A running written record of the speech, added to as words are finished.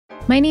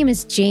My name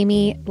is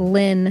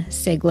Jamie-Lynn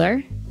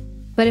Sigler,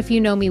 but if you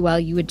know me well,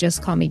 you would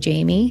just call me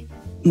Jamie.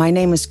 My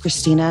name is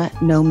Christina,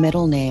 no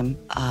middle name,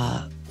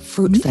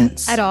 fruit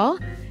fence. At all?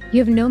 You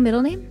have no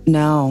middle name?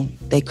 No,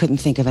 they couldn't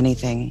think of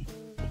anything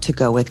to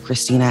go with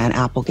Christina and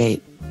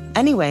Applegate.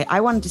 Anyway,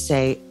 I wanted to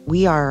say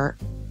we are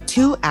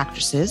two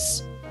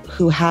actresses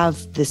who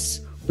have this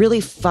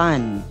really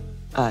fun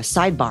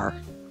sidebar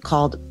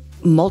called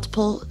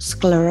multiple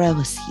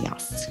sclerosis.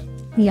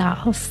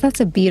 Yeah, that's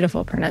a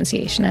beautiful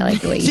pronunciation. I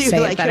like the way you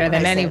say it better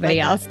than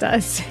anybody else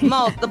does.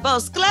 Multiple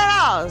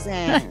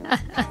sclerosis.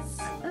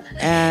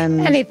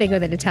 And anything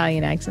with an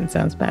Italian accent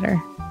sounds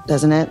better.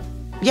 Doesn't it?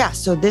 Yeah,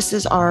 so this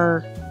is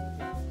our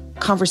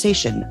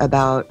conversation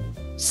about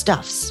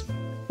stuffs.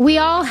 We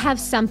all have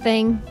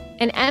something,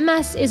 and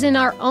MS isn't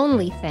our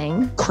only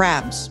thing.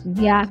 Crabs.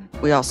 Yeah.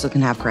 We also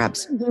can have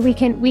crabs. We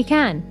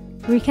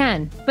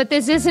can. But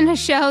this isn't a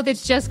show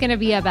that's just going to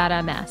be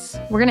about MS.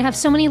 We're going to have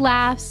so many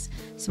laughs,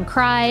 some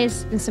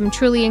cries, and some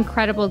truly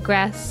incredible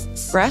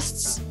guests.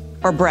 Breasts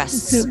or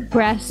breasts?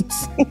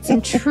 Breasts.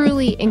 Some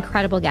truly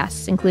incredible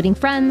guests, including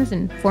friends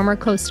and former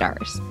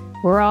co-stars.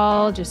 We're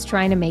all just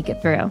trying to make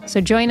it through.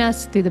 So join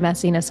us through the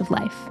messiness of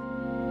life.